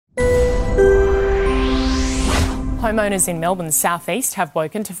Homeowners in Melbourne's southeast have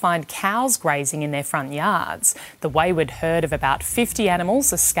woken to find cows grazing in their front yards. The wayward herd of about 50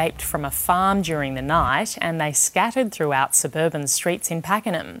 animals escaped from a farm during the night and they scattered throughout suburban streets in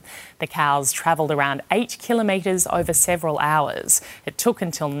Pakenham. The cows travelled around 8 kilometres over several hours. It took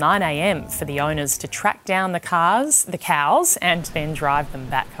until 9 a.m. for the owners to track down the cows and then drive them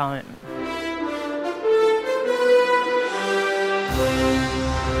back home.